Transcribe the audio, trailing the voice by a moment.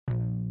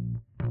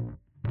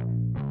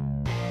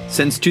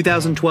Since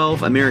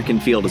 2012, American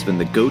Field has been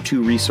the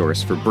go-to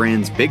resource for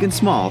brands big and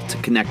small to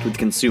connect with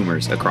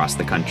consumers across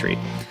the country.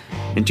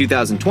 In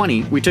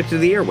 2020, we took to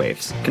the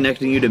airwaves,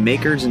 connecting you to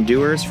makers and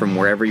doers from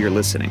wherever you're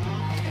listening.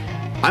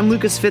 I'm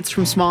Lucas Fitz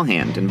from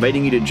Smallhand,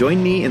 inviting you to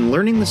join me in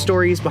learning the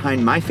stories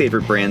behind my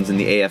favorite brands in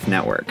the AF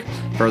network,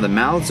 from the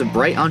mouths of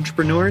bright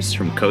entrepreneurs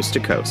from coast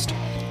to coast.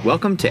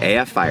 Welcome to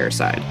AF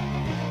Fireside.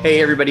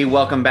 Hey everybody,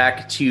 welcome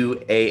back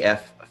to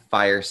AF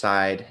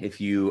Fireside.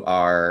 If you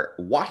are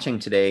watching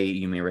today,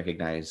 you may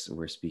recognize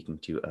we're speaking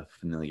to a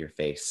familiar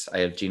face. I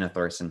have Gina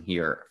Thorson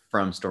here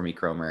from Stormy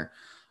Kromer,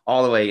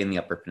 all the way in the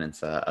Upper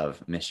Peninsula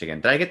of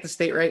Michigan. Did I get the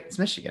state right? It's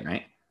Michigan,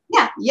 right?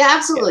 Yeah,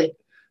 absolutely. Yeah.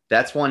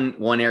 That's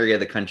one area of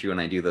the country when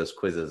I do those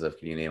quizzes of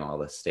can you name all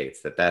the states,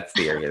 that's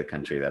the area of the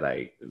country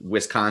that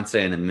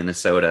Wisconsin and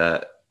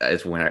Minnesota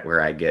is where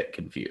I get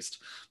confused.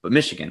 But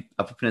Michigan,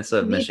 Upper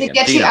Peninsula of Michigan.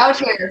 Get you out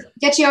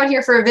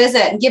here for a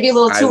visit and give you a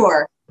little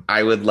tour.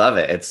 I would love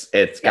it.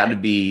 It's got to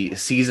be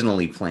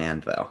seasonally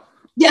planned, though.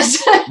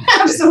 Yes,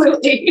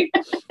 absolutely.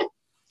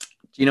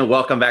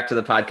 Welcome back to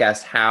the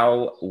podcast.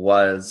 How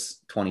was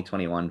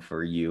 2021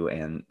 for you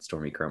and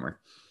Stormy Kromer?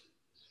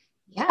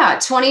 Yeah,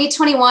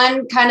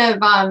 2021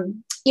 kind of,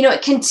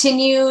 it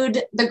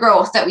continued the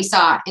growth that we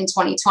saw in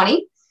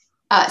 2020,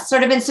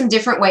 sort of in some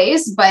different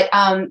ways, but,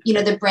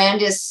 the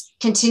brand is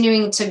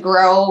continuing to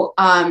grow.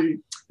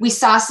 We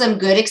saw some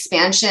good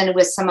expansion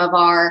with some of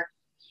our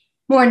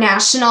more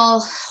national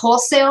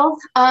wholesale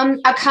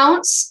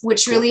accounts,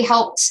 which really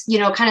helped,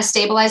 kind of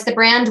stabilize the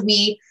brand.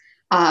 We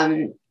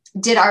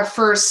did our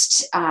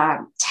first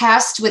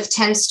test with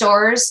 10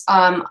 stores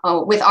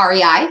with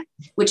REI,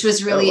 which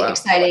was really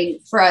exciting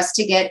for us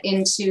to get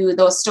into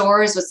those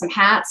stores with some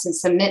hats and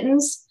some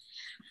mittens.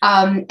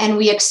 And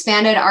we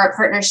expanded our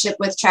partnership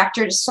with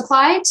Tractor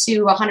Supply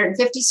to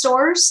 150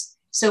 stores.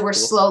 So we're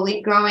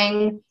slowly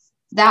growing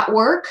that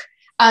work.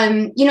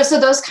 So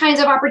those kinds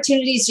of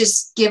opportunities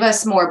just give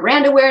us more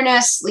brand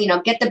awareness,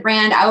 get the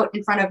brand out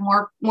in front of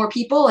more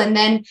people. And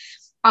then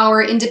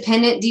our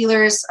independent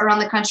dealers around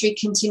the country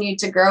continue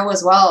to grow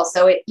as well.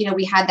 So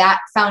we had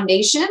that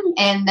foundation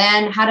and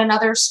then had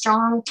another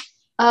strong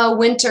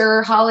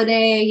winter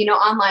holiday,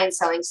 online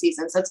selling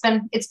season. So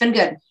it's been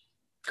good.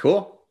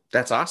 Cool.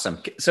 That's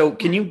awesome. So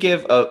can you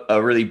give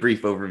a really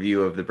brief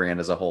overview of the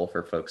brand as a whole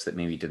for folks that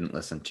maybe didn't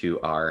listen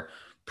to our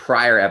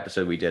prior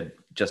episode we did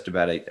just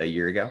about a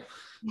year ago?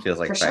 Feels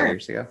like 5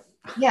 years ago.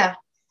 Yeah.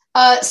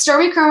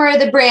 Stormy Kromer,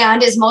 the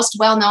brand, is most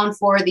well known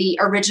for the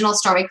original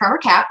Stormy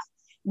Kromer cap,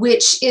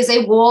 which is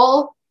a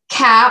wool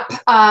cap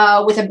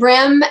with a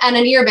brim and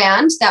an ear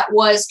band that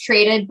was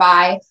created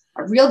by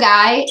a real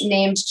guy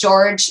named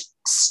George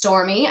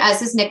Stormy,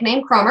 as his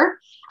nickname, Kromer.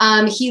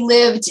 He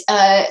lived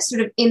sort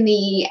of in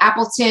the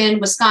Appleton,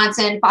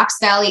 Wisconsin, Fox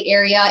Valley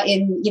area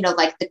in,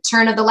 the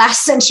turn of the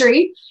last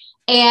century.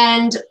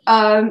 And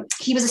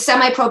he was a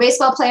semi-pro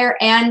baseball player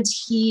and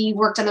he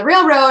worked on the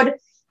railroad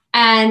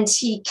and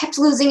he kept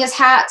losing his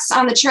hats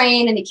on the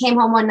train. And he came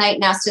home one night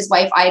and asked his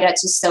wife, Ida,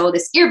 to sew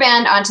this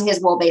earband onto his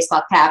wool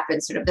baseball cap.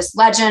 And sort of this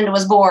legend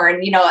was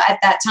born, at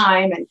that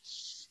time. And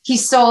he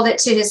sold it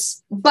to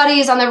his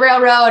buddies on the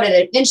railroad and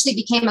it eventually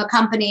became a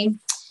company.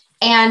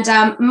 And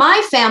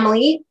my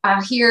family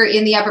here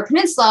in the Upper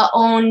Peninsula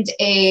owned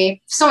a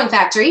sewing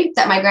factory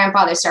that my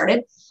grandfather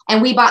started. And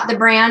we bought the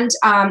brand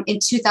in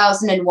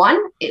 2001.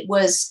 It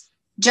was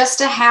just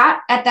a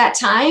hat at that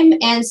time.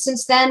 And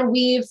since then,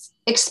 we've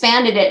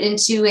expanded it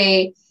into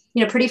a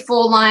pretty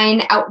full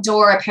line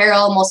outdoor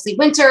apparel, mostly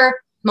winter,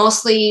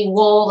 mostly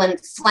wool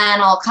and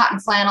flannel, cotton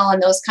flannel,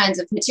 and those kinds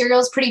of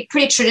materials. Pretty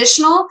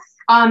traditional,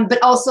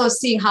 but also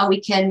seeing how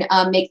we can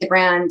make the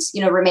brand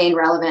remain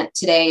relevant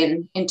today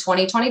in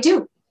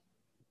 2022.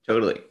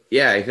 Totally.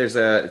 Yeah,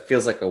 it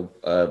feels like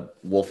a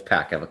wolf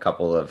pack of a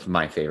couple of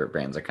my favorite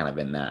brands are kind of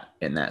in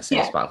that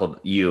same spot.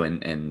 You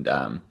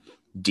and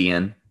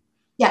Dean.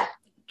 Yeah.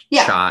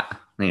 Shot.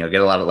 Get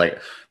a lot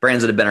of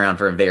brands that have been around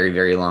for a very,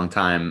 very long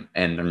time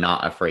and are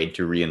not afraid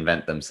to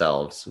reinvent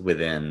themselves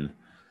within,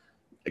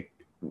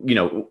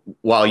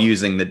 while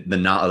using the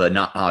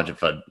knowledge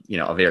of a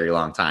very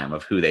long time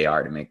of who they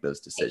are to make those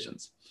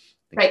decisions.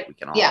 I think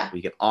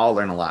we can all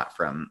learn a lot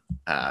from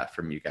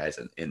you guys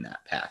in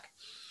that pack.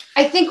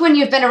 I think when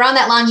you've been around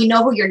that long, you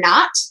know who you're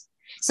not.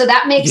 So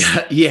that makes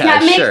makes it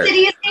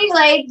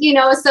easy,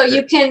 so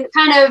you can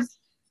kind of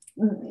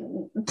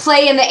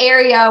play in the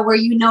area where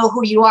you know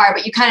who you are,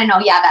 but you kind of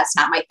know, that's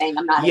not my thing.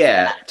 I'm not.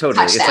 Yeah,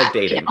 totally. It's like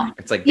dating.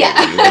 It's like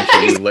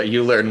dating.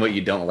 You learn what you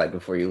don't like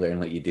before you learn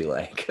what you do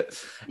like.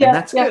 And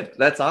that's good.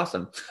 That's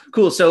awesome.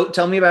 Cool. So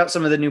tell me about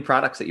some of the new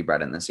products that you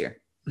brought in this year.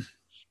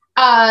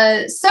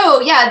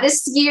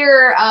 This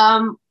year,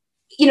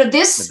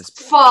 this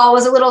fall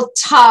was a little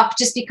tough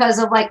just because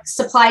of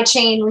supply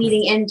chain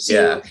leading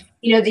into,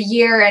 the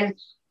year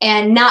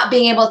and not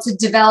being able to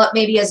develop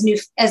maybe as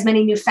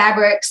many new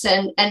fabrics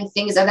and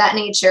things of that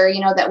nature,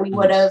 that we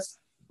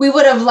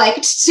would have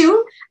liked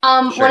to.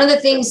 One of the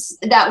things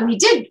that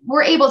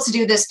we're able to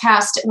do this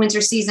past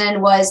winter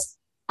season was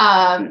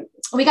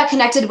we got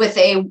connected with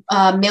a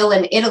mill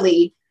in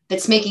Italy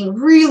that's making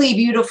really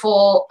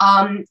beautiful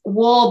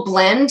wool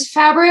blend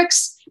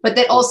fabrics, but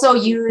that also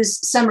use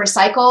some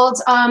recycled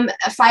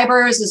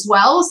fibers as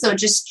well. So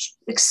just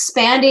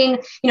expanding,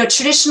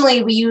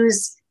 traditionally we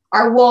use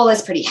our wool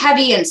is pretty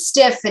heavy and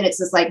stiff, and it's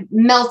this like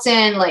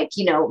melt-in, like,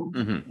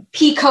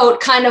 pea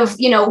coat kind of,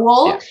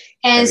 wool. Yeah.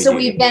 And Heavy so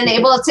duty. we've been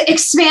able to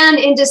expand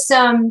into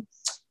some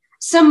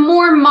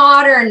more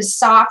modern,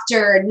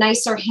 softer,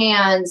 nicer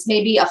hands,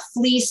 maybe a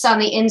fleece on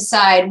the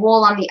inside,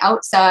 wool on the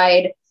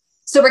outside.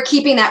 So we're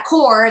keeping that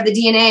core, the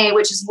DNA,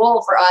 which is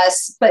wool for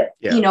us, but,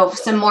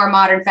 some more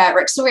modern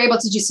fabrics. So we're able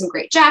to do some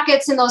great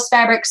jackets in those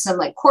fabrics, some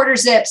like quarter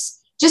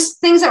zips, just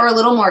things that were a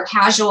little more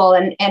casual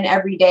and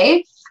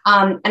everyday.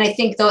 And I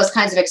think those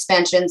kinds of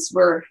expansions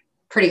were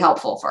pretty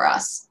helpful for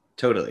us.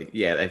 Totally.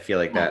 Yeah. I feel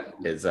like that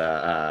is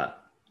an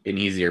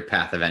easier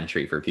path of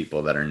entry for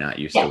people that are not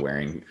used to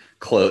wearing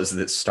clothes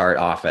that start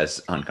off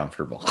as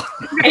uncomfortable.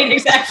 Right.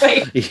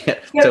 Exactly.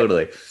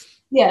 Totally.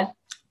 Yeah.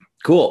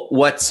 Cool.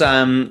 What's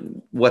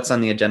on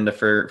the agenda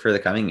for the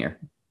coming year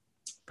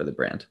for the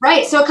brand?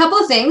 Right. So a couple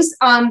of things,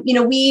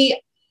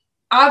 we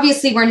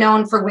obviously we're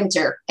known for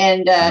winter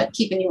and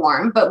keeping you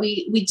warm, but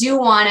we do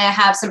want to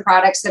have some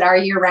products that are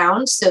year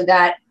round so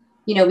that,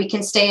 we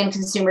can stay in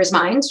consumers'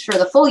 minds for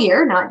the full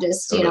year, not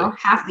just,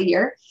 half the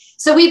year.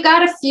 So we've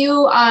got a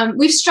few,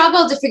 we've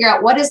struggled to figure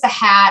out what is the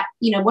hat,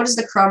 what is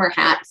the Cromer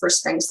hat for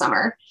spring,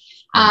 summer.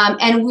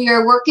 And we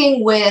are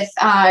working with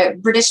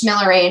British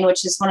Millerain,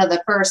 which is one of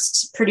the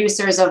first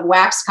producers of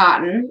wax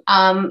cotton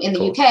in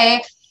the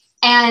UK.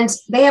 And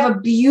they have a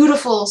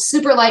beautiful,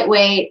 super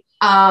lightweight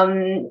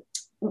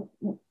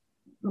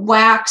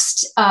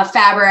waxed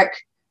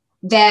fabric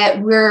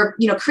that we're,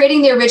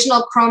 creating the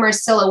original Cromer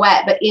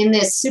silhouette, but in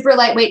this super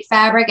lightweight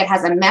fabric. It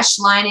has a mesh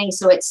lining,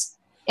 so it's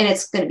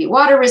going to be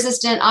water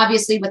resistant,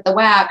 obviously, with the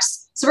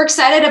wax. So we're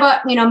excited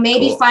about,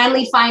 maybe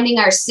finally finding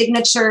our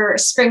signature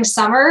spring,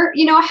 summer,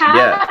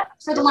 hat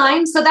for the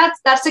line. So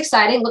that's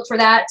exciting. Look for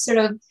that sort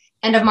of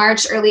end of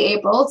March, early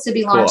April to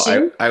be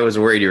launching. I was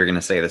worried you were going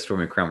to say the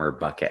Stormy Cromer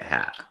bucket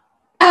hat.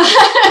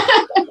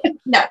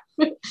 No,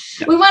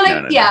 we want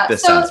to, No.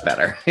 This sounds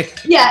better.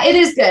 Yeah, it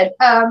is good.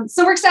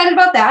 So we're excited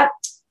about that.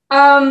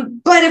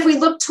 But if we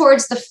look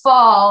towards the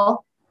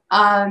fall,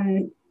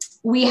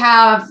 we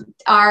have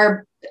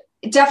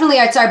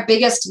it's our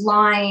biggest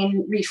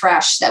line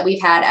refresh that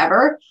we've had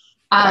ever.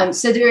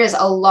 So there is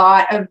a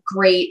lot of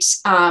great,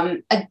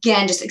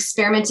 again, just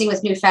experimenting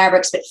with new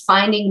fabrics, but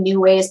finding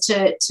new ways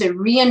to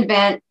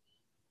reinvent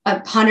a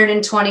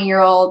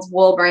 120-year-old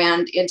wool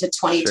brand into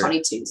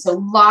 2022. Sure. So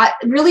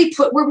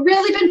we're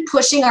really been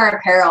pushing our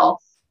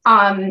apparel.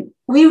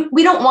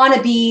 We don't want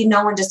to be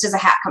known just as a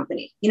hat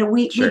company.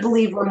 We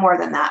believe we're more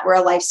than that. We're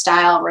a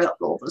lifestyle, we're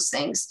all those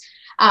things.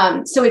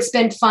 So it's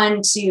been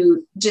fun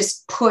to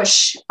just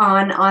push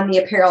on the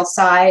apparel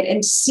side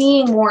and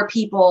seeing more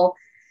people,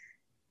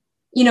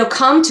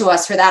 come to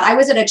us for that. I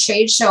was at a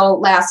trade show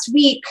last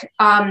week,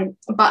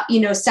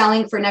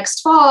 selling for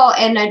next fall,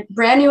 and a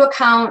brand new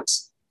account,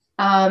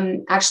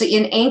 actually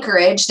in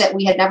Anchorage that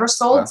we had never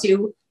sold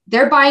to.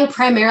 They're buying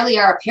primarily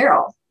our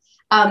apparel.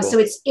 So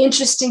it's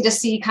interesting to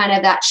see kind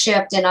of that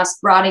shift in us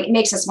it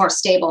makes us more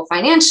stable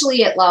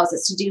financially. It allows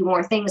us to do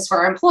more things for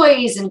our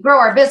employees and grow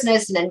our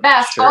business and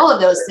invest, all of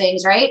those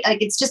things, right?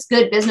 Like it's just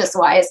good business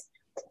wise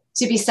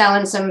to be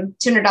selling some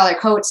 $200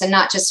 coats and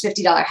not just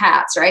 $50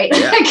 hats, right?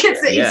 Yeah.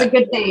 It's a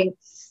good thing.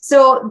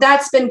 So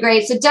that's been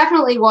great. So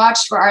definitely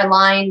watch for our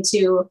line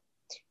to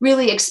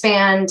really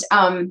expand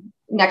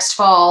next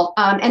fall.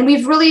 And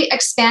we've really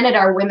expanded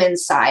our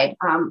women's side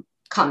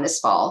come this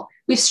fall.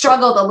 We've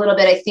struggled a little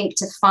bit, I think,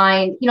 to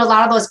find, a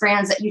lot of those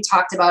brands that you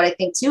talked about, I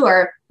think, too,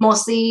 are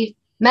mostly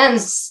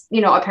men's,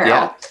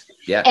 apparel.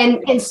 Yeah.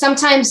 And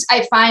sometimes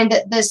I find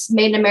that this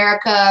Made in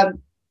America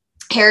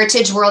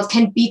heritage world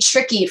can be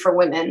tricky for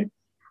women.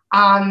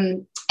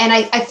 And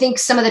I think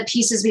some of the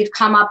pieces we've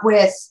come up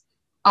with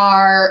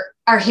are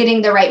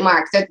hitting the right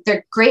mark.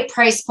 They're great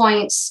price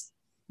points.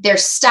 They're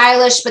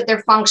stylish, but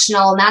they're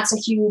functional. And that's a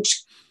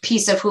huge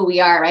piece of who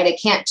we are, right?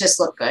 It can't just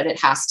look good. It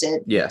has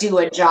to do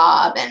a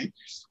job. And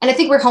I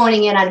think we're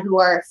honing in on who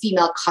our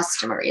female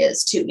customer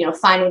is too,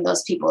 finding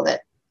those people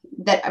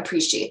that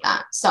appreciate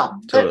that. So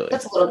totally.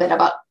 That's a little bit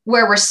about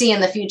where we're seeing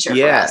the future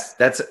for us.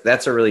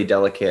 That's a really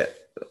delicate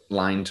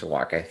line to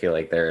walk. I feel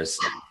like there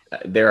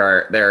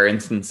are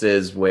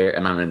instances where,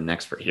 and I'm an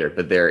expert here,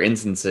 but there are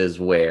instances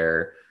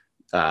where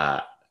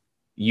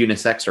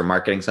unisex or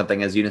marketing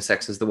something as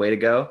unisex is the way to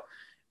go.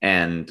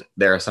 And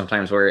there are some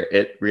times where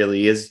it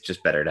really is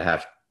just better to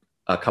have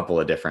a couple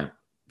of different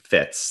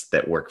fits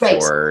that work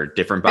for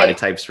different body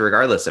types,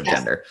 regardless of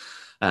gender.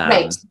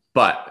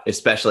 But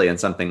especially in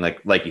something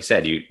like you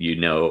said,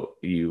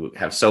 you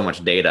have so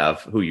much data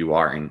of who you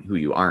are and who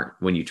you aren't.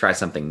 When you try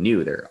something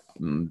new, there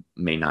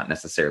may not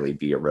necessarily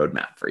be a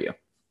roadmap for you.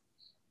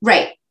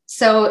 Right.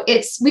 So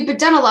we've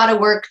done a lot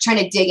of work trying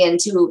to dig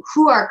into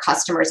who our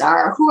customers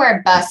are, who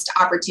our best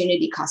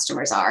opportunity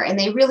customers are. And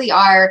they really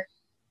are,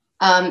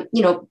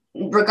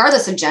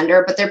 regardless of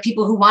gender, but they're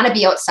people who want to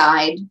be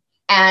outside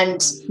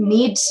and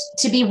need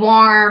to be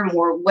warm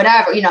or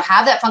whatever,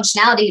 have that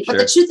functionality. But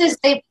the truth is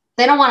they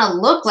don't want to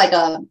look like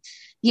a,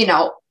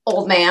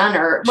 old man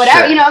or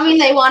whatever,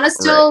 they want to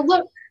still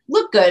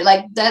look good.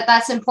 Like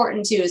that's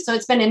important too. So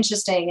it's been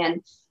interesting.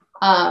 And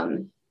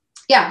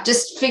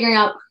just figuring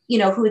out,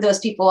 who those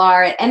people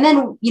are, and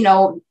then,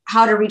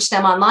 how to reach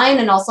them online,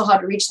 and also how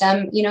to reach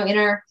them, in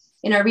our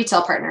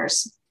retail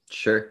partners.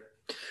 Sure.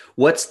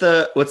 What's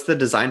the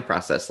design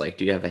process like?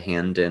 Do you have a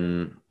hand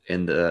in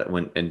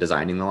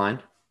designing the line?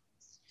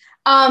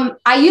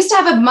 I used to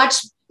have a much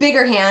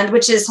bigger hand,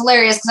 which is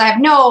hilarious because I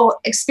have no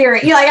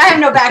experience. I have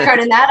no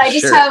background in that. I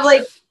just have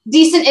like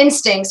decent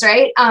instincts,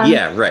 right?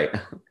 Right.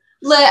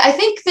 I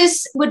think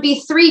this would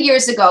be 3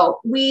 years ago.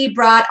 We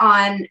brought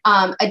on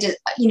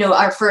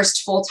our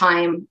first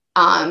full-time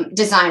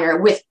designer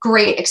with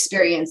great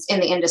experience in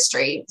the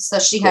industry. So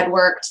she had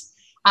worked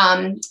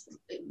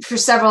for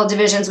several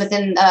divisions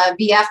within the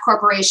VF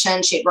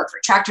Corporation. She had worked for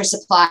Tractor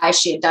Supply.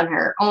 She had done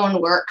her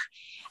own work.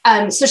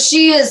 So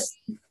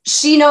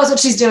she knows what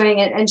she's doing,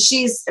 and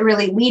she's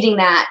really leading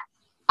that.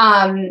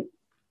 And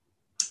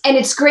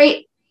it's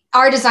great.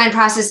 Our design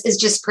process is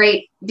just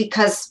great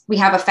because we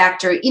have a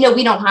factory.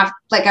 We don't have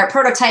like our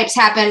prototypes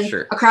happen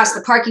across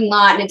the parking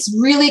lot, and it's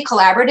really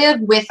collaborative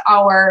with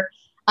our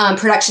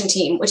production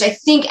team, which I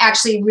think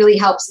actually really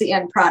helps the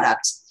end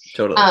product.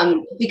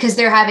 Totally. Because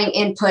they're having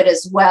input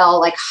as well,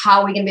 like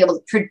how we can be able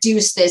to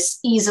produce this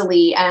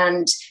easily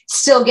and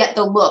still get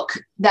the look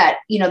that,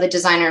 the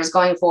designer is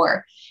going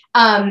for.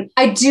 I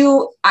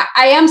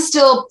am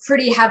still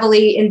pretty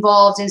heavily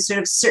involved in sort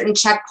of certain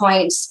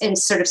checkpoints and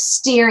sort of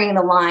steering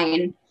the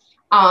line.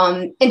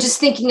 And just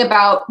thinking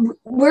about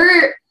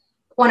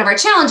one of our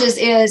challenges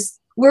is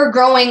we're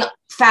growing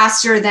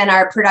faster than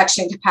our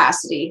production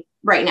capacity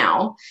right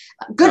now.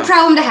 Good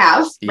problem to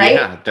have, right?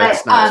 Yeah,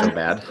 that's not so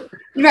bad.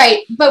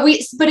 Right. But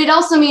it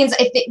also means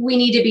I think we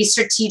need to be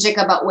strategic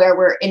about where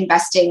we're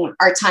investing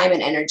our time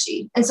and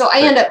energy. And so I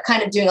end up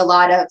kind of doing a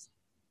lot of,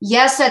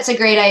 yes, that's a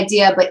great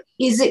idea, but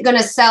is it going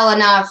to sell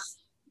enough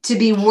to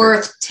be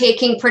worth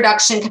taking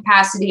production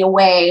capacity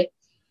away,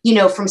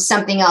 from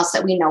something else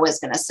that we know is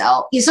going to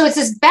sell? So it's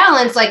this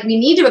balance, like we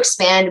need to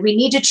expand, we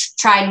need to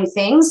try new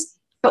things,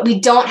 but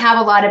we don't have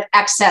a lot of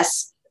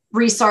excess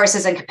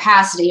resources and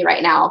capacity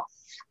right now.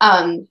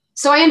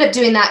 So I end up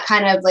doing that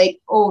kind of like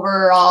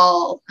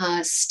overall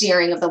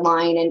steering of the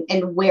line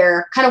and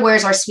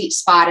where's our sweet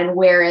spot and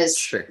where's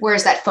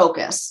that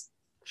focus?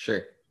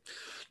 Sure.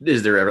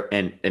 Is there ever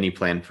any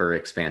plan for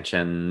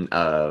expansion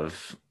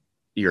of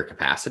your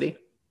capacity?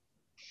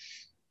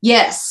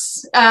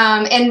 Yes.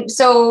 And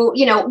so,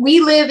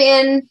 we live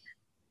in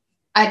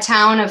a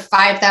town of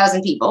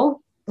 5,000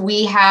 people.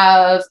 We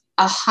have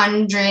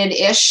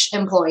 100-ish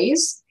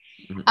employees.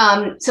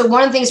 Mm-hmm. So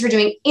one of the things we're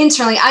doing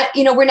internally,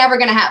 we're never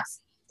going to have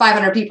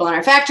 500 people in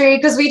our factory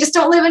because we just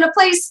don't live in a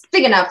place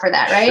big enough for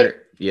that, right? Sure.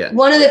 Yeah.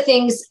 One of the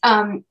things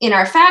in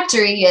our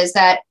factory is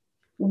that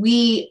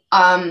we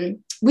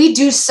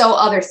do sew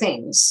other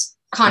things,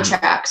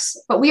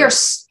 contracts, but we are,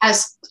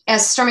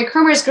 as Stormy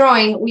Kromer is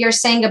growing, we are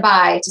saying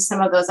goodbye to some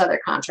of those other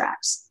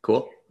contracts.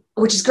 Cool.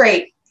 Which is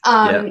great.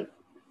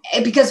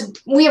 Because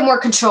we have more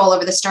control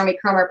over the Stormy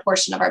Kromer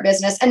portion of our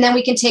business, and then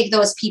we can take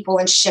those people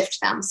and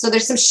shift them. So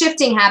there's some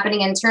shifting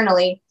happening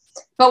internally,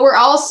 but we're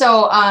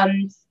also,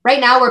 right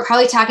now we're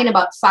probably talking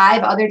about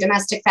 5 other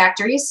domestic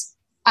factories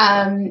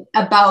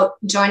about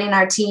joining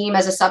our team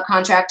as a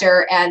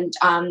subcontractor and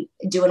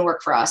doing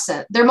work for us.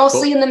 They're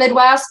mostly in the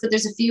Midwest, but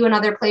there's a few in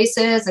other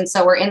places. And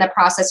so we're in the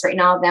process right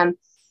now of them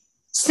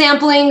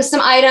sampling some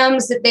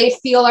items that they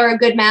feel are a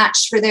good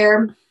match for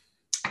their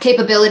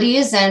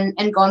capabilities and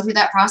going through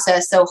that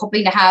process. So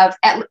hoping to have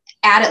add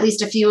at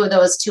least a few of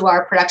those to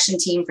our production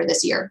team for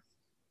this year.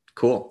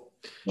 Cool.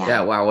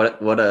 Yeah. Wow.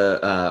 What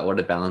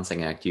a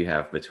balancing act you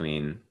have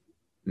between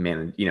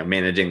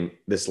managing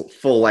this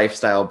full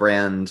lifestyle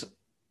brand,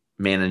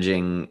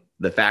 managing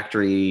the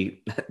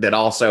factory that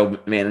also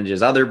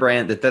manages other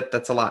brand.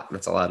 That's a lot.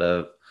 That's a lot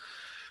of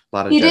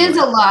it is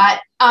a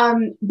lot.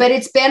 But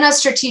it's been a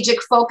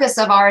strategic focus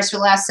of ours for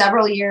the last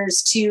several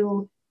years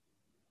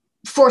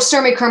for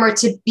Stormy Kromer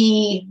to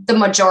be the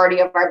majority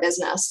of our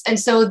business. And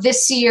so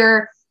this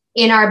year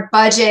in our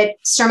budget,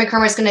 Stormy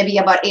Kromer is going to be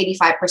about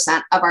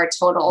 85% of our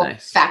total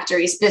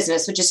factory's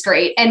business, which is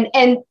great.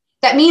 And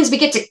that means we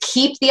get to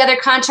keep the other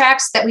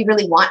contracts that we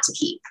really want to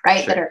keep,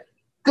 right? Sure. That are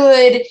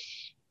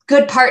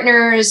good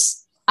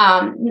partners,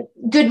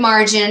 good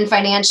margin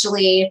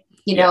financially,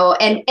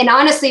 and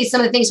honestly, some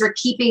of the things we're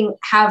keeping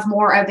have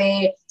more of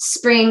a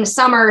spring,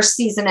 summer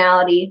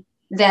seasonality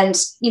than,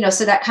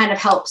 so that kind of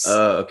helps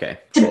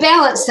to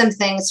balance some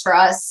things for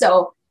us.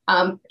 So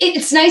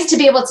it's nice to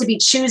be able to be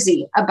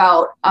choosy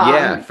about.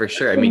 For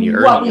sure. I mean, you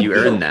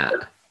earn that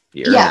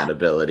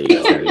ability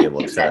to be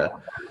able to,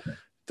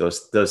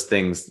 those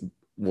things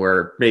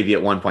were maybe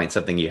at one point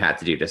something you had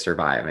to do to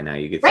survive. And now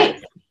you get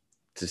to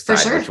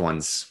decide which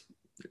ones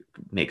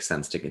make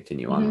sense to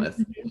continue on with.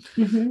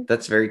 Mm-hmm.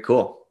 That's very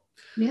cool.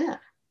 Yeah.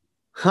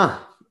 Huh.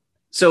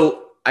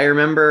 So I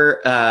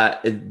remember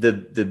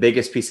the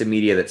biggest piece of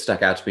media that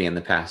stuck out to me in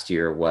the past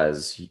year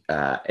was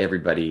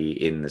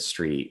everybody in the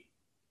street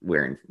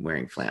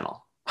wearing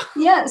flannel.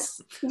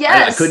 Yes.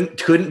 I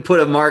couldn't put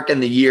a mark in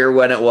the year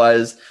when it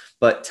was,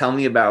 but tell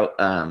me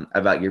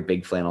about your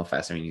big flannel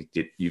fest. I mean,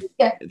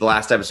 the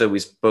last episode we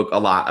spoke a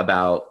lot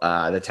about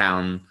the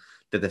town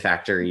that the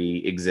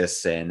factory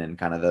exists in and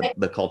kind of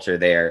the culture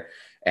there.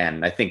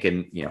 And I think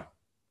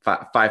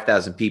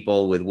 5,000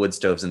 people with wood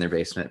stoves in their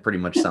basement pretty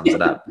much sums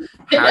it up.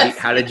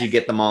 How did you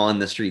get them all in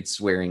the streets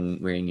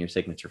wearing your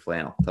signature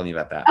flannel? Tell me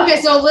about that.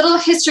 Okay, so a little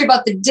history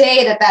about the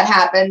day that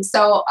happened.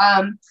 So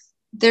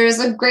there's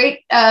a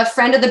great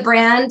friend of the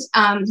brand.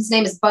 His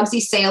name is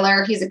Bugsy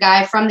Sailor. He's a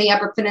guy from the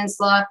Upper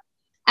Peninsula,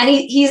 and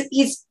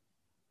he's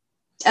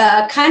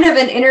kind of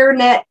an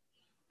internet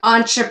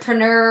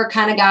entrepreneur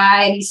kind of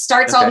guy, and he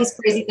starts all these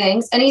crazy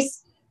things. And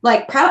he's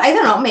like, I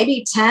don't know,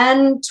 maybe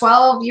 10,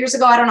 12 years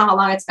ago, I don't know how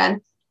long it's been.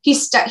 He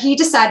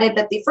decided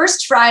that the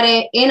first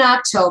Friday in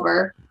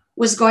October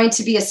was going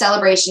to be a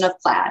celebration of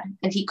plaid,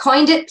 and he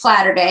coined it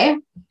Platter Day.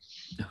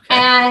 Okay.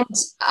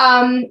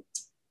 And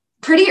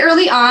pretty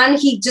early on,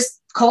 he just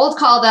cold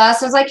called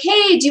us. I was like,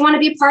 hey, do you want to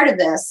be a part of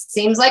this?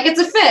 Seems like it's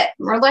a fit.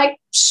 And we're like,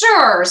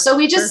 sure. So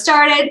we just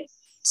started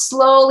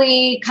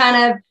slowly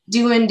kind of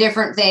doing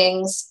different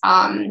things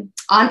on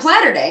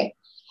Platter Day.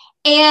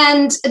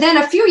 And then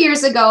a few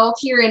years ago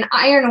here in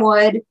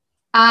Ironwood,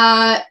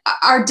 our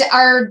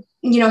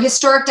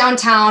historic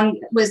downtown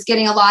was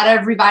getting a lot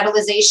of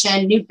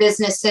revitalization, new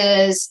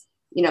businesses,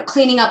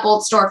 cleaning up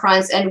old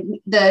storefronts. And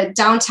the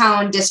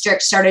downtown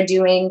district started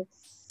doing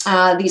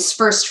these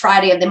first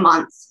Friday of the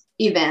month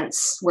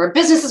events where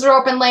businesses were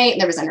open late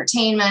and there was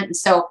entertainment. And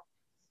so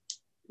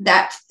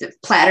that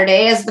Platter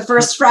Day is the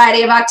first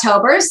Friday of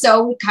October.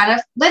 So we kind of,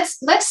 let's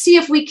see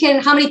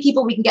how many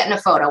people we can get in a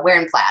photo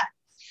wearing plaid.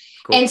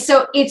 Cool. And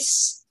so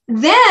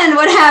then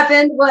what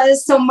happened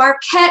was, so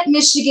Marquette,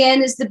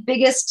 Michigan is the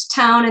biggest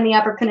town in the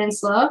Upper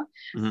Peninsula.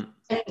 Mm-hmm.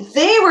 And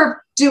they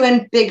were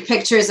doing big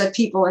pictures of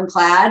people in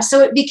plaid.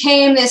 So it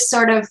became this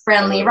sort of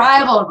friendly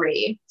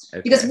rivalry.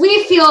 Okay. Because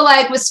we feel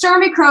like with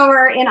Stormy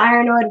Kromer in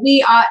Ironwood,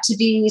 we ought to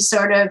be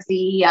sort of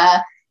the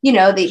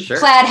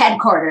plaid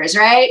headquarters,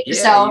 right? Yeah,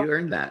 so you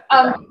earned that.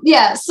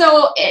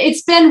 So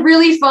it's been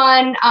really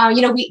fun.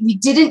 We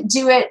didn't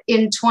do it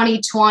in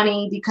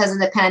 2020 because of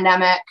the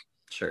pandemic.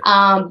 Sure.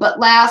 But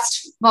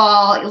last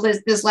fall,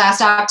 this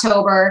last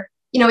October,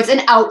 it's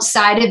an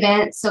outside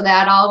event, so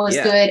that all was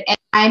good. And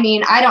I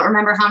mean, I don't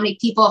remember how many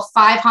people,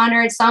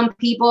 500 some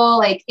people,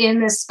 like in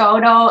this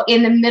photo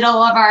in the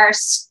middle of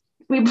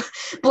we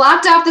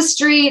blocked off the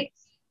street.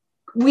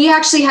 We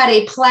actually had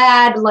a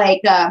plaid,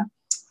 like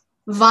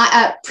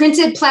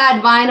printed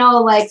plaid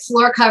vinyl, like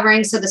floor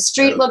covering. So the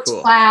street looked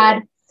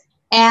plaid,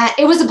 and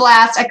it was a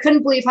blast. I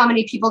couldn't believe how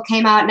many people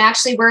came out. And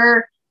actually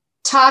we're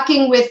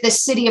talking with the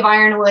city of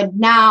Ironwood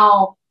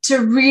now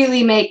to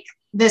really make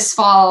this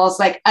fall's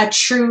like a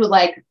true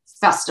like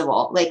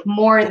festival, like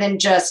more than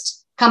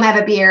just come have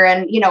a beer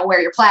and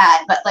wear your plaid,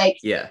 but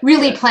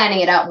really planning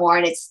it out more.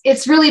 And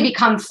it's really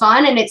become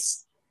fun, and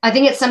I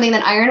think it's something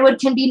that Ironwood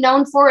can be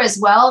known for as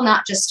well,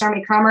 not just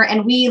Stormy Kromer.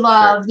 And we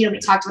love, we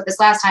talked about this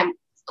last time.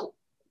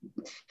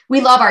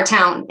 We love our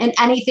town, and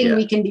anything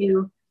we can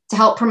do to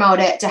help promote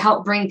it, to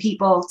help bring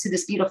people to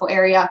this beautiful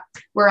area,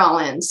 we're all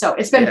in. So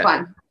it's been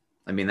fun.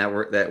 I mean, that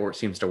work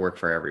seems to work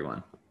for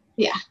everyone.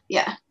 Yeah.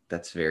 Yeah.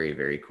 That's very,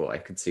 very cool. I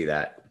could see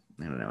that,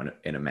 I don't know,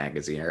 in a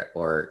magazine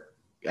or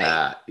in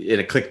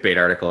a clickbait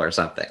article or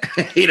something.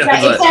 Exactly.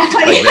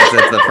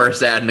 That's the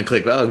first ad in the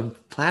click. Oh,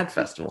 Plaid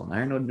Festival in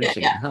Ironwood,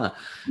 Michigan. Huh?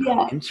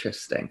 Yeah.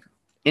 Interesting.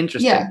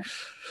 Yeah.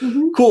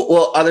 Mm-hmm. Cool.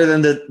 Well, other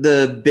than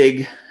the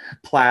big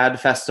Plaid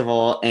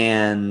Festival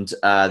and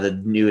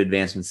the new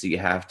advancements that you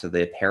have to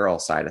the apparel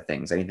side of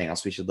things, anything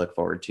else we should look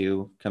forward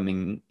to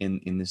coming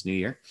in this new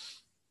year?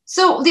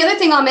 So the other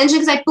thing I'll mention,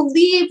 because I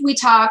believe we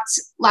talked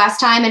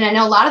last time, and I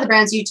know a lot of the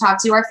brands you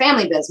talked to are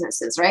family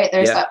businesses, right?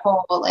 There's that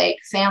whole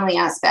family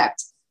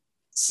aspect.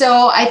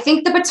 So I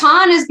think the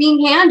baton is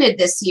being handed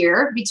this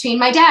year between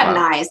my dad and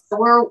I.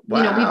 So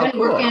we've been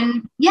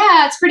working.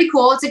 Yeah, it's pretty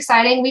cool. It's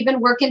exciting. We've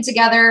been working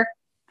together,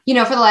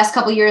 for the last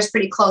couple of years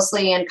pretty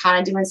closely and kind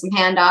of doing some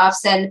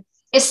handoffs. And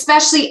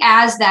especially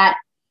as that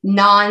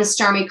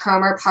non-Stormy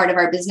Kromer part of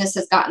our business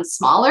has gotten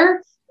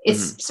smaller,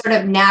 it's sort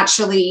of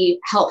naturally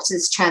helped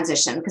this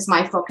transition, because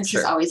my focus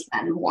has always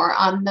been more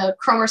on the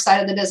Kromer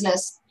side of the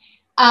business.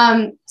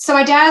 So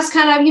my dad's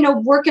kind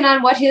of, working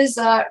on what his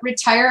I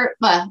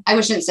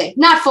shouldn't say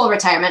not full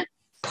retirement,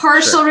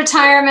 partial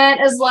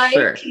retirement is like,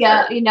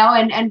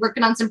 and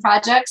working on some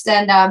projects.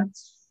 And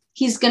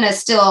he's going to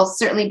still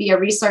certainly be a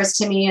resource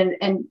to me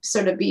and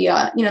sort of be,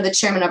 the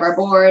chairman of our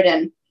board.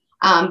 And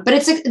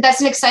but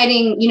that's an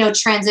exciting,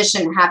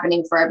 transition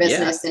happening for our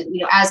business.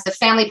 And, as the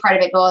family part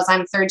of it goes,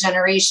 I'm third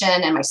generation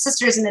and my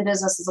sister's in the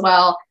business as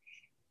well.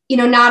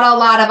 Not a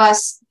lot of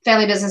us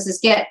family businesses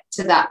get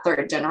to that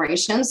third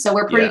generation. So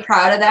we're pretty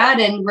proud of that.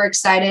 And we're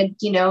excited,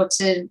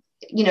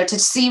 to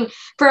see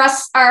for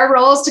us, our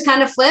roles to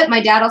kind of flip.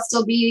 My dad will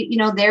still be,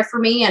 there for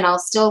me, and I'll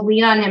still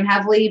lean on him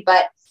heavily,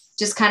 but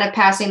just kind of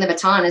passing the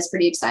baton is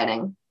pretty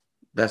exciting.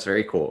 That's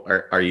very cool.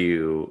 Are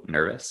you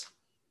nervous?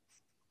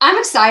 I'm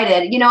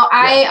excited.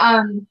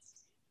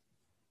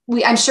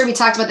 I'm sure we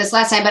talked about this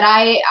last time, but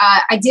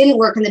I didn't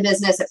work in the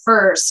business at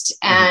first,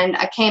 and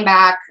I came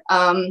back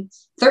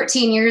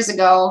 13 years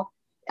ago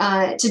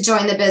to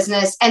join the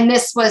business. And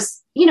this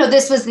was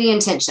the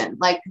intention.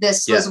 Like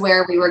this was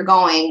where we were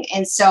going.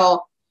 And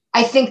so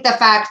I think the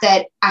fact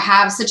that I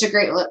have such a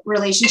great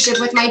relationship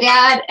with my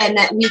dad, and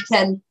that we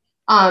can,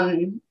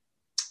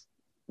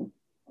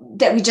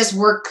 that we just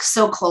work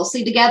so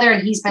closely together,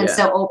 and he's been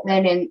so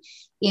open and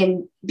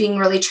in being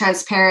really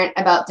transparent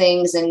about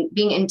things and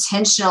being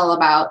intentional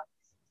about,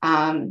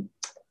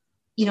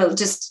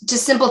 just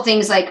simple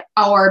things like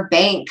our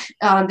bank,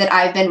 that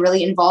I've been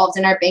really involved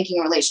in our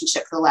banking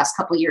relationship for the last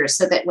couple of years,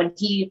 so that when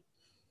he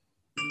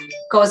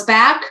goes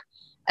back,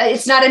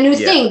 it's not a new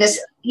thing. This,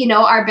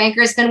 our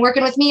banker has been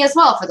working with me as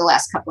well for the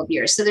last couple of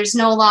years. So there's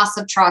no loss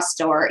of trust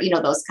or,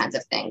 those kinds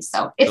of things.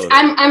 So it's,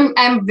 totally.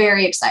 I'm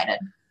very excited.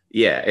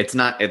 Yeah.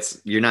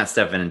 You're not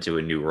stepping into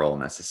a new role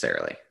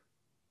necessarily.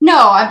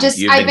 No,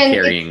 you've been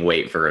carrying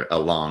weight for a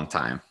long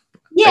time.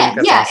 Yeah.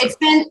 Yeah.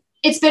 Awesome.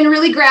 It's been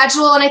really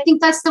gradual. And I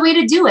think that's the way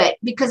to do it,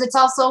 because it's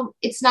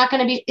not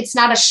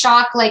a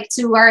shock like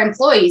to our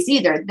employees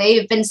either.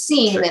 They've been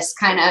seeing this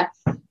kind of,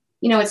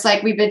 it's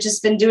like we've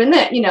just been doing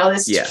that,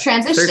 this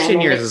transition.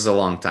 13 years is a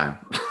long time.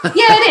 Yeah,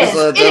 it is.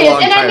 It's a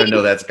long time to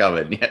know that's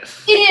coming. Yeah.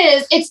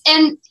 It is.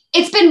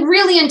 It's been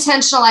really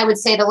intentional, I would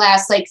say, the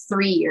last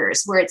 3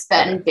 years, where it's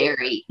been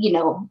very,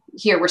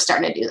 here we're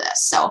starting to do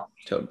this. So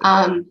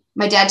totally.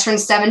 My dad turned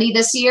 70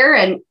 this year,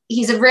 and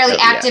he's a really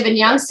active and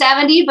young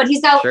 70, but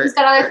he's got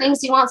other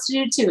things he wants to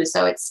do too.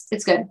 So it's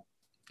good.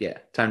 Yeah.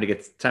 Time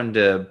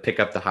to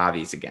pick up the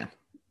hobbies again.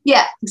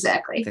 Yeah,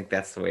 exactly. I think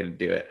that's the way to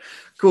do it.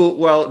 Cool.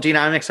 Well, Gina,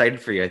 I'm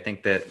excited for you. I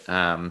think that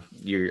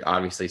you're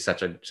obviously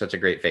such a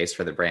great face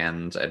for the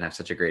brand and have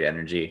such a great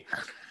energy.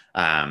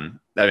 I'm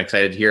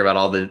excited to hear about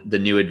all the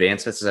new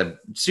advancements. I'm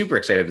super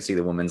excited to see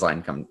the women's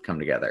line come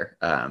together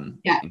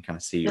and kind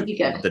of see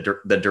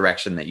the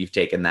direction that you've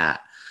taken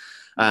that.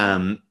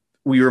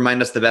 Will you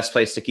remind us the best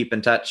place to keep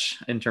in touch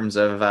in terms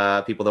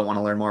of people that want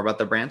to learn more about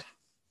the brand?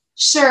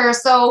 Sure.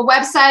 So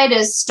website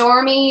is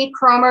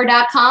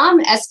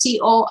stormykromer.com,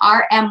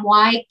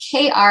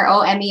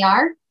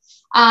 STORMYKROMER.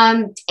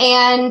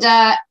 And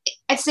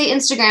I'd say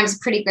Instagram is a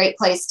pretty great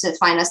place to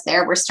find us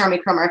there. We're Stormy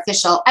Kromer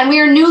Official, and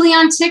we are newly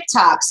on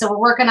TikTok. So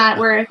we're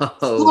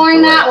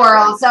exploring that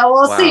world. So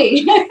we'll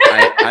see.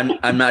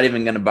 I'm not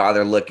even going to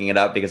bother looking it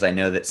up, because I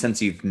know that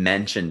since you've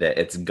mentioned it,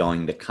 it's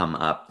going to come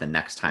up the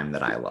next time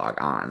that I log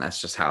on.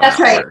 That's just how that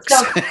works.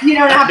 So you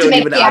don't have to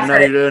make the effort. I'm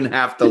not even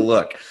have to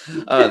look.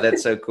 Oh,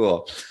 that's so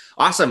cool.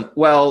 Awesome.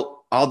 Well,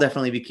 I'll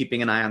definitely be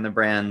keeping an eye on the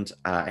brand.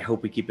 I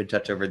hope we keep in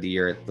touch over the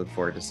year. Look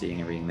forward to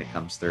seeing everything that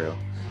comes through.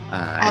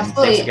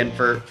 Absolutely. Thanks again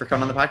for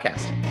coming on the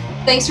podcast.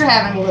 Thanks for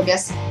having me,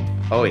 Lucas.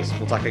 Always.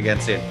 We'll talk again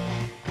soon.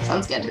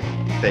 Sounds good.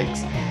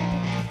 Thanks.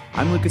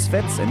 I'm Lucas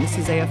Fitz, and this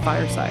is AF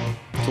Fireside.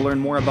 To learn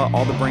more about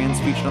all the brands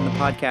featured on the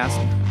podcast,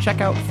 check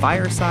out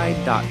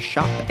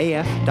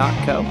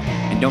fireside.shopaf.co.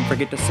 And don't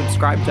forget to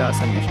subscribe to us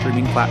on your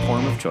streaming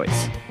platform of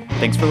choice.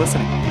 Thanks for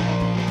listening.